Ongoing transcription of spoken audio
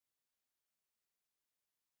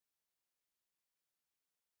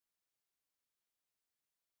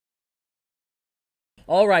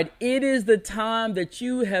All right, it is the time that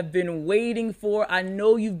you have been waiting for. I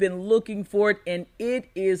know you've been looking for it, and it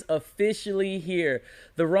is officially here.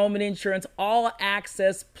 The Roman Insurance All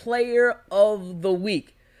Access Player of the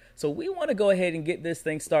Week. So we want to go ahead and get this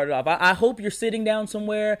thing started off. I hope you're sitting down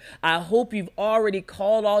somewhere. I hope you've already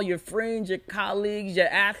called all your friends, your colleagues, your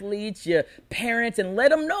athletes, your parents, and let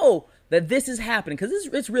them know that this is happening, because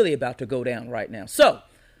it's really about to go down right now. So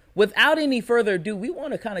without any further ado, we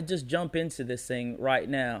want to kind of just jump into this thing right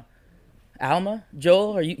now. Alma,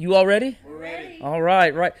 Joel, are you all ready? We're ready. All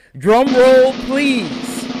right, right. Drum roll, please.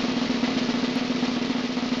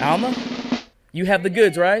 Alma, you have the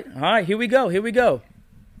goods, right? All right, here we go.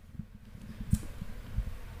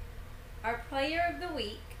 Our player of the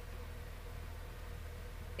week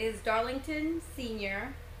is Darlington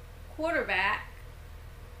Senior quarterback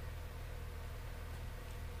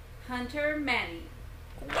Hunter Manning.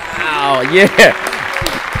 Wow, yeah.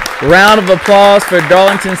 Round of applause for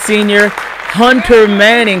Darlington Senior Hunter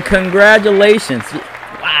Manning. Congratulations.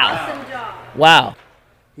 Wow. Awesome job. Wow.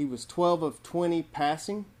 He was 12 of 20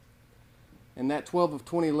 passing, and that 12 of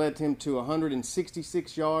 20 led him to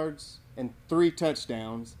 166 yards and 3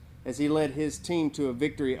 touchdowns as he led his team to a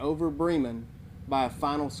victory over Bremen by a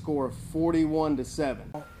final score of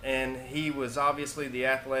 41-7. And he was obviously the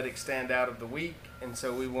athletic standout of the week, and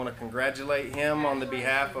so we want to congratulate him on the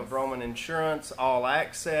behalf of Roman Insurance, All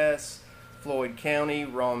Access, Floyd County,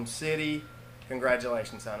 Rome City.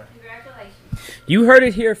 Congratulations, Hunter. Congratulations. You heard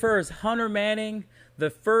it here first. Hunter Manning, the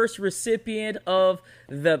first recipient of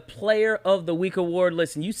the Player of the Week award.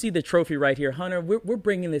 Listen, you see the trophy right here. Hunter, we're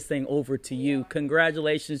bringing this thing over to you.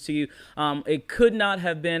 Congratulations to you. It could not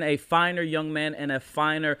have been a finer young man and a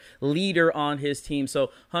finer leader on his team. So,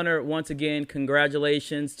 Hunter, once again,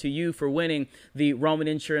 congratulations to you for winning the Roman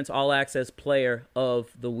Insurance All Access Player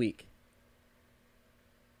of the Week.